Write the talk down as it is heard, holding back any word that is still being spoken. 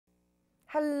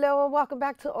Hello and welcome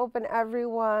back to Open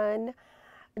Everyone.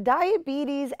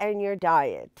 Diabetes and your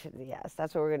diet. Yes,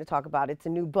 that's what we're going to talk about. It's a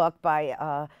new book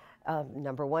by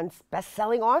 #1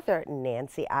 best-selling author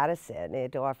Nancy Addison.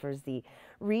 It offers the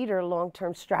reader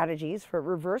long-term strategies for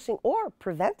reversing or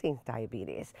preventing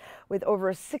diabetes. With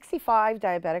over 65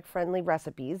 diabetic-friendly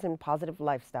recipes and positive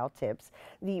lifestyle tips,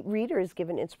 the reader is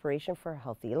given inspiration for a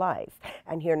healthy life.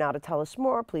 And here now to tell us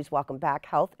more, please welcome back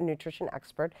health and nutrition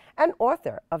expert and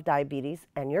author of Diabetes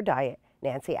and Your Diet,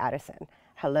 Nancy Addison.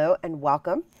 Hello and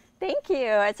welcome. Thank you.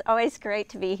 It's always great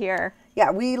to be here. Yeah,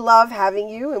 we love having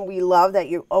you, and we love that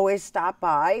you always stop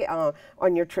by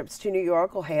on your trips to New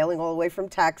York or hailing all the way from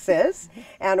Texas.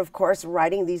 And of course,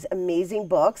 writing these amazing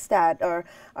books that are,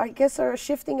 I guess, are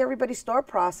shifting everybody's thought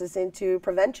process into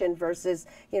prevention versus,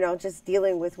 just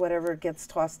dealing with whatever gets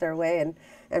tossed their way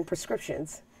and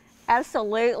prescriptions.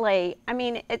 Absolutely. I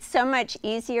mean, it's so much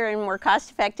easier and more cost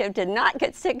effective to not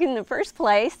get sick in the first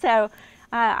place. So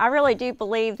I really do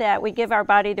believe that we give our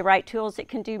body the right tools, it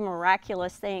can do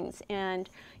miraculous things. And,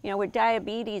 with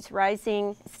diabetes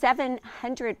rising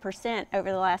 700% over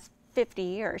the last 50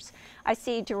 years, I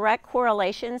see direct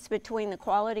correlations between the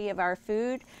quality of our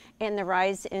food and the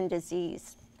rise in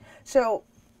disease. So,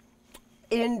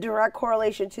 in direct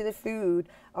correlation to the food,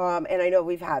 and I know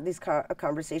we've had these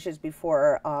conversations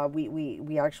before,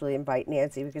 we actually invite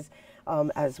Nancy because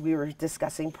as we were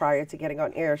discussing prior to getting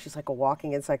on air, she's like a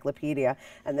walking encyclopedia,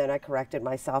 and then I corrected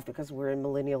myself because we're in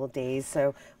millennial days,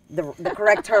 so the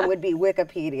correct term would be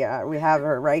Wikipedia. We have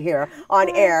her right here on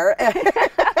air.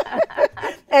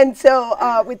 And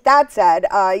so with that said,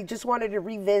 I just wanted to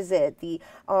revisit the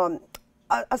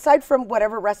aside from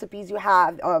whatever recipes you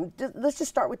have, let's just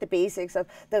start with the basics of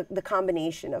the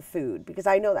combination of food, because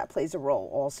I know that plays a role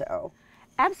also.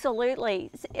 Absolutely.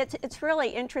 It's really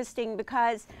interesting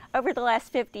because over the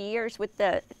last 50 years with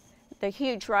the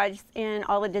huge rise in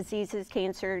all the diseases,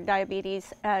 cancer,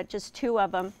 diabetes, just two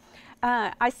of them,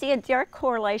 I see a direct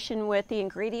correlation with the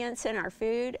ingredients in our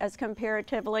food as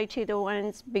comparatively to the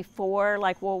ones before,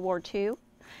 like World War II.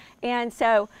 And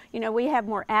so, we have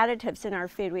more additives in our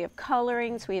food. We have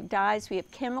colorings, we have dyes, we have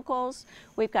chemicals,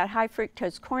 we've got high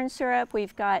fructose corn syrup,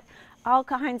 we've got all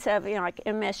kinds of, like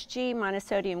MSG,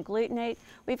 monosodium glutamate.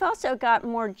 We've also got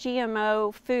more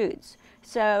GMO foods.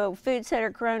 So foods that are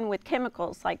grown with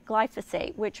chemicals like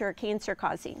glyphosate, which are cancer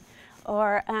causing.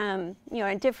 Or, and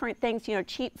different things,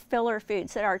 cheap filler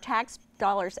foods that our tax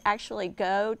dollars actually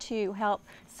go to help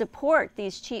support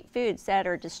these cheap foods that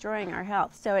are destroying our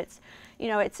health. So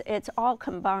it's all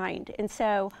combined. And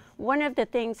so one of the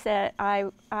things that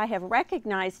I have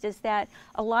recognized is that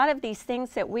a lot of these things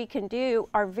that we can do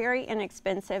are very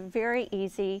inexpensive, very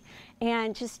easy,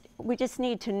 and we just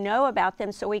need to know about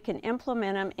them so we can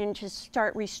implement them and just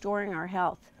start restoring our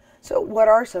health. So what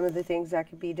are some of the things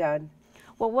that could be done?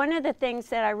 Well, one of the things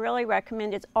that I really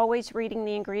recommend is always reading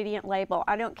the ingredient label.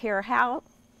 I don't care how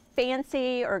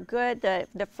fancy or good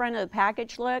the front of the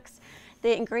package looks.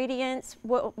 The ingredients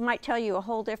might tell you a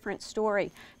whole different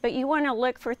story. But you want to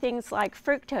look for things like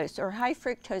fructose or high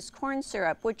fructose corn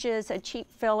syrup, which is a cheap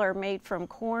filler made from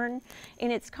corn,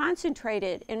 and it's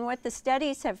concentrated. And what the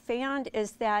studies have found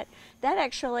is that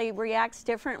actually reacts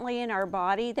differently in our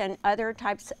body than other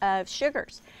types of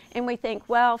sugars. And we think,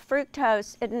 well,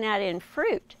 fructose, isn't that in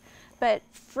fruit? But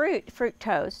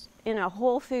fructose in a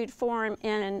whole food form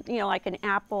in, like an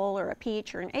apple or a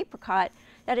peach or an apricot,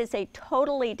 that is a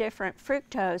totally different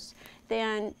fructose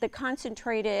than the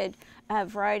concentrated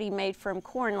variety made from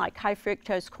corn, like high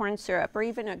fructose corn syrup, or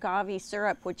even agave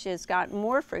syrup, which has got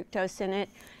more fructose in it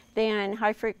than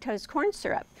high fructose corn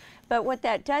syrup. But what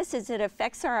that does is it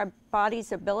affects our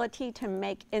body's ability to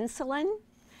make insulin,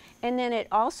 and then it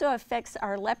also affects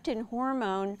our leptin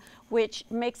hormone, which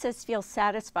makes us feel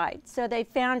satisfied. So they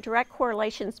found direct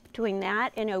correlations between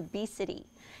that and obesity.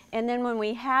 And then when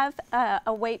we have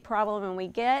a weight problem and we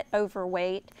get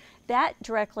overweight, that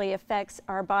directly affects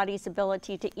our body's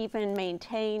ability to even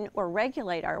maintain or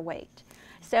regulate our weight.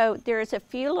 So there's a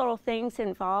few little things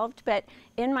involved, but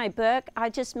in my book, I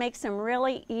just make some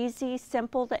really easy,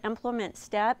 simple to implement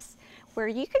steps where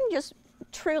you can just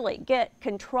truly get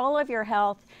control of your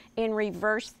health and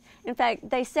reverse. In fact,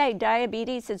 they say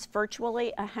diabetes is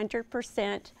virtually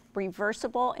 100%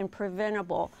 reversible and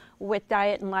preventable with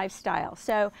diet and lifestyle.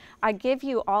 So I give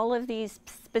you all of these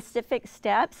specific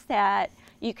steps that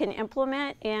you can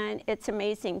implement, and it's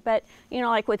amazing. But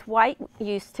like with white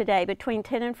youth today, between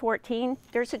 10 and 14,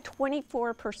 there's a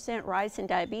 24% rise in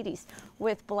diabetes.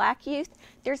 With black youth,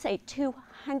 there's a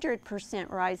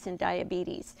 200% rise in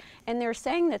diabetes. And they're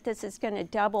saying that this is going to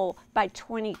double by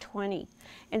 2020.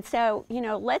 And so,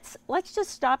 let's just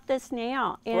stop this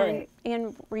now and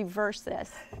and reverse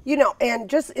this. You know, and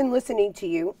just in listening to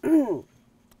you,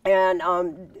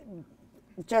 and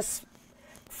just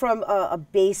from a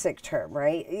basic term,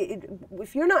 right?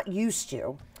 If you're not used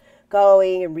to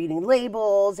going and reading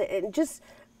labels and just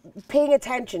paying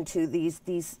attention to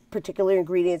these particular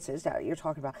ingredients that you're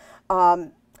talking about,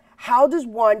 how does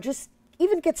one just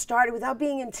even get started without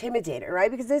being intimidated, right?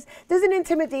 Because there's an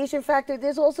intimidation factor.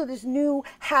 There's also this new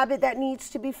habit that needs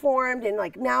to be formed, and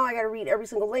like now I got to read every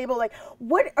single label. Like,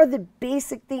 what are the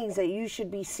basic things that you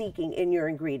should be seeking in your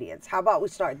ingredients? How about we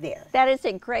start there? That is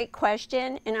a great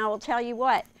question, and I will tell you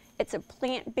what, it's a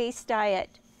plant-based diet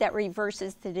that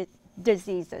reverses the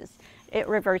diseases. It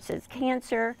reverses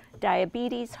cancer,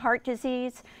 diabetes, heart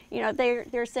disease. You know,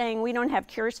 they're saying we don't have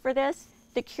cures for this.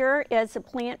 The cure is a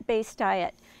plant-based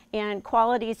diet. And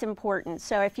quality is important.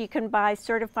 So if you can buy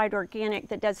certified organic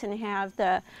that doesn't have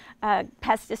the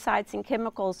pesticides and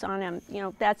chemicals on them, you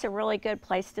know, that's a really good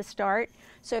place to start.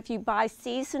 So if you buy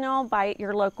seasonal, buy at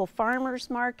your local farmer's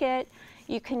market,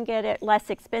 you can get it less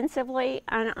expensively.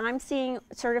 And I'm seeing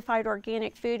certified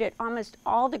organic food at almost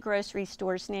all the grocery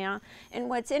stores now. And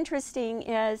what's interesting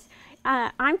is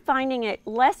I'm finding it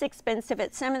less expensive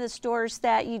at some of the stores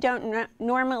that you don't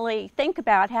normally think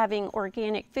about having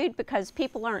organic food because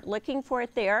people aren't looking for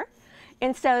it there.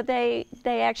 And so they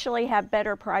actually have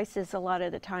better prices a lot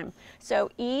of the time. So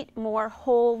eat more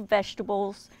whole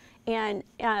vegetables and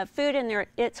food in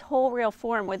its whole real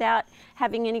form without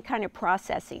having any kind of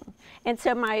processing. And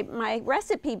so my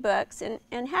recipe books,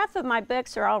 and half of my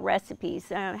books are all recipes,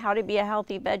 how to be a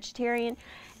healthy vegetarian,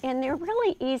 and they're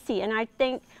really easy. And I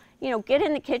think, you know, get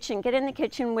in the kitchen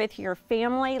with your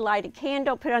family, light a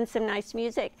candle, put on some nice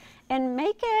music, and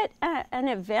make it an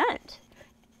event.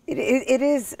 It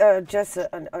is just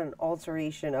an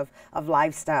alteration of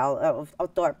lifestyle, of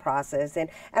thought process, and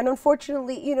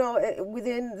unfortunately, you know,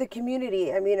 within the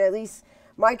community, I mean, at least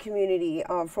my community,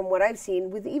 from what I've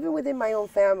seen, even within my own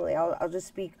family, I'll just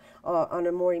speak on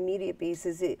a more immediate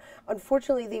basis.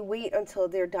 Unfortunately, they wait until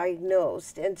they're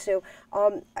diagnosed, and so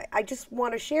I just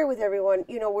want to share with everyone,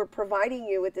 you know, we're providing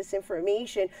you with this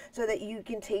information so that you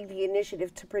can take the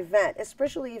initiative to prevent,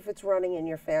 especially if it's running in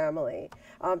your family,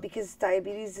 because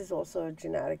diabetes is also a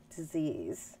genetic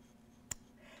disease.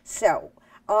 So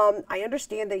I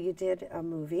understand that you did a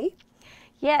movie.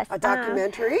 Yes. A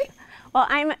documentary? Well,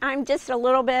 I'm just a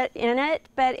little bit in it,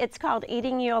 but it's called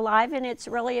Eating You Alive, and it's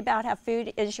really about how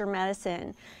food is your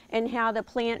medicine and how the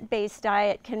plant-based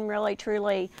diet can really,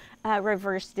 truly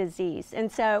reverse disease.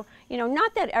 And so, you know,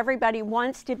 not that everybody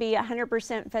wants to be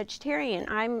 100% vegetarian.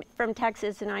 I'm from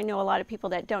Texas, and I know a lot of people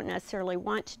that don't necessarily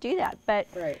want to do that. But,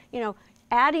 you know,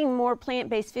 adding more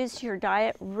plant-based foods to your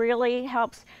diet really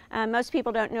helps. Most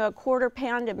people don't know a quarter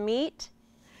pound of meat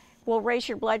will raise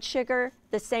your blood sugar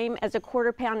the same as a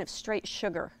quarter pound of straight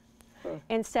sugar.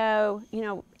 And so, you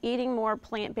know, eating more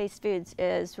plant-based foods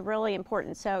is really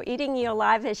important. So Eating You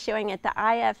Alive is showing at the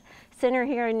IF Center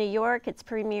here in New York. It's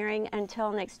premiering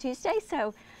until next Tuesday.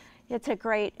 So it's a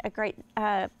great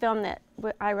film that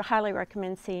I highly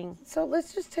recommend seeing. So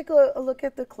let's just take a look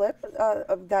at the clip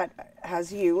that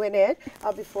has you in it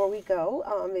before we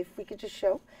go. If we could just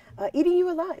show Eating You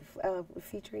Alive,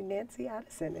 featuring Nancy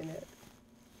Addison in it.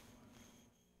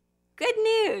 Good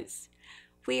news!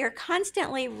 We are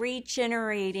constantly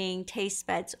regenerating taste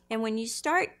buds, and when you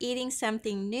start eating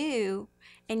something new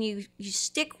and you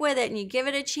stick with it and you give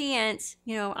it a chance,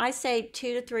 you know, I say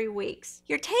 2 to 3 weeks,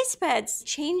 your taste buds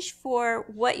change for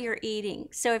what you're eating.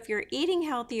 So if you're eating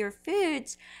healthier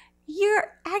foods,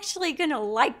 you're actually going to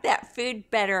like that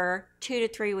food better 2 to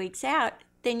 3 weeks out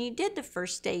than you did the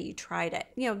first day you tried it.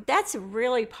 You know, that's a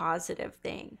really positive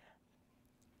thing.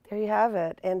 There you have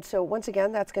it. And so once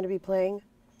again, that's going to be playing?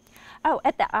 Oh,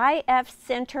 at the IF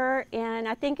Center, and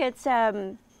I think it's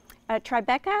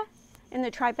Tribeca, in the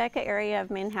Tribeca area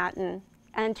of Manhattan,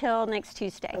 until next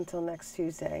Tuesday. Until next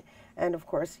Tuesday. And of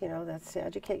course, you know, that's to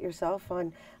educate yourself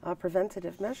on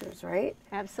preventative measures, right?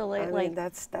 Absolutely. I mean,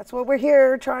 that's what we're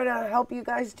here trying to help you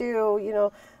guys do, you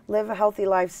know, live a healthy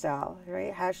lifestyle,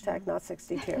 right? Hashtag not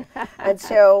 62. And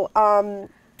so,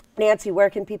 Nancy, where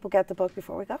can people get the book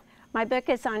before we go? My book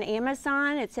is on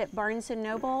Amazon. It's at Barnes &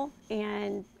 Noble,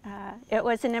 and it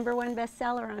was the #1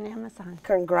 bestseller on Amazon.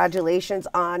 Congratulations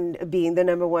on being the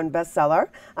 #1 bestseller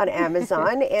on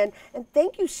Amazon. and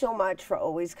thank you so much for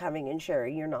always coming and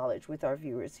sharing your knowledge with our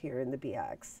viewers here in the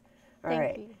BX. All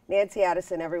right, Thank you. Nancy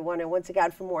Addison, everyone. And once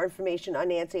again, for more information on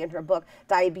Nancy and her book,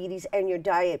 Diabetes and Your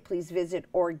Diet, please visit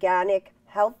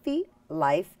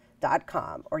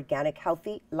organichealthylife.com.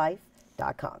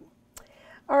 Organichealthylife.com.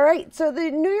 All right, so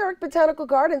the New York Botanical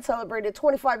Garden celebrated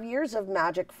 25 years of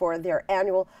magic for their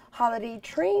annual holiday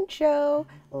train show.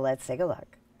 Let's take a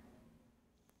look.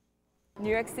 New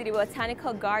York City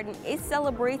Botanical Garden is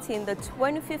celebrating the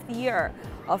 25th year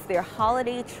of their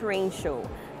holiday train show.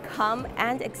 Come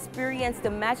and experience the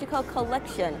magical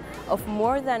collection of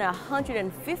more than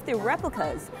 150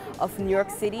 replicas of New York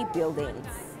City buildings.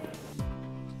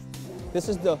 This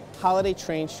is the holiday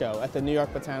train show at the New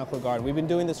York Botanical Garden. We've been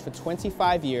doing this for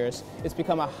 25 years. It's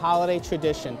become a holiday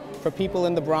tradition for people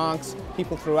in the Bronx,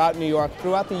 people throughout New York,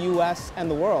 throughout the U.S. and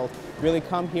the world, really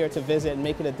come here to visit and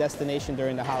make it a destination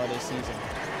during the holiday season.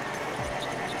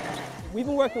 We've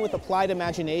been working with Applied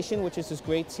Imagination, which is this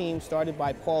great team started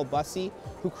by Paul Bussey,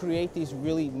 who create these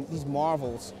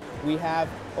marvels. We have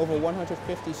over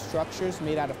 150 structures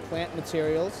made out of plant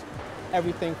materials,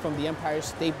 everything from the Empire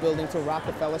State Building to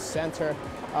Rockefeller Center,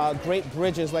 great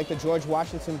bridges like the George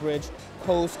Washington Bridge,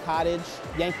 Coe's Cottage,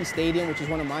 Yankee Stadium, which is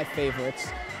one of my favorites.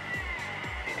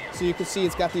 So you can see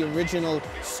it's got the original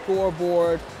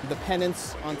scoreboard, the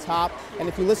pennants on top, and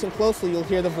if you listen closely, you'll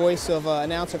hear the voice of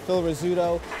announcer Phil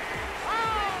Rizzuto.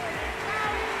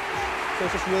 So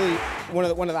it's just really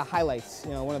one of the highlights,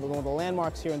 you know, one of the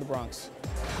landmarks here in the Bronx.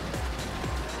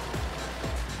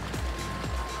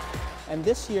 And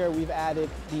this year we've added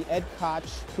the Ed Koch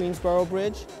Queensboro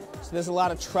Bridge. So there's a lot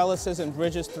of trellises and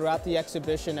bridges throughout the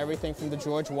exhibition, everything from the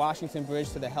George Washington Bridge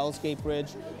to the Hell's Gate Bridge.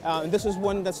 And this is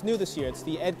one that's new this year. It's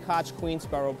the Ed Koch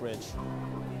Queensboro Bridge.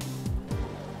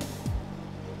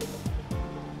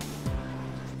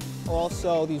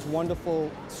 Also, these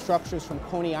wonderful structures from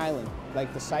Coney Island,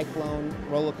 like the Cyclone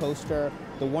roller coaster,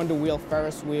 the Wonder Wheel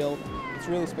Ferris wheel. It's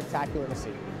really spectacular to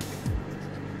see.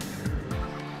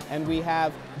 And we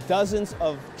have dozens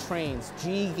of trains,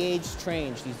 G-gauge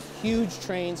trains, these huge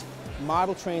trains,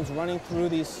 model trains running through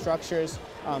these structures.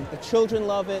 The children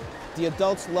love it, the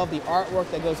adults love the artwork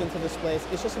that goes into this place.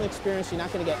 It's just an experience you're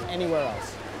not going to get anywhere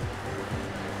else.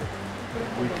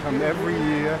 We come every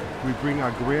year, we bring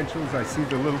our grandchildren. I see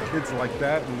the little kids like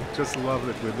that and just love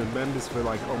it. We've been members for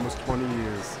like almost 20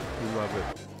 years. We love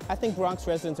it. I think Bronx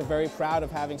residents are very proud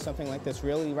of having something like this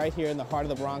really right here in the heart of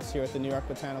the Bronx here at the New York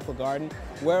Botanical Garden.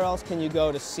 Where else can you go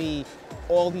to see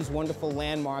all these wonderful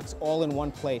landmarks all in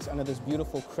one place under this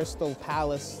beautiful Crystal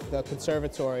Palace, the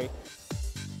conservatory?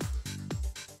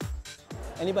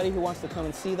 Anybody who wants to come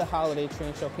and see the holiday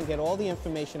train show can get all the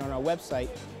information on our website,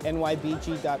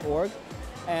 nybg.org,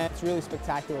 and it's really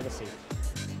spectacular to see.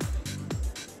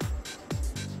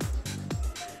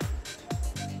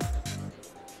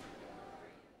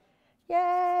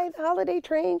 Yay, the holiday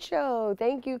train show.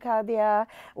 Thank you, Kadia.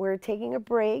 We're taking a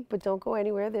break, but don't go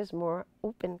anywhere. There's more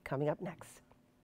open coming up next.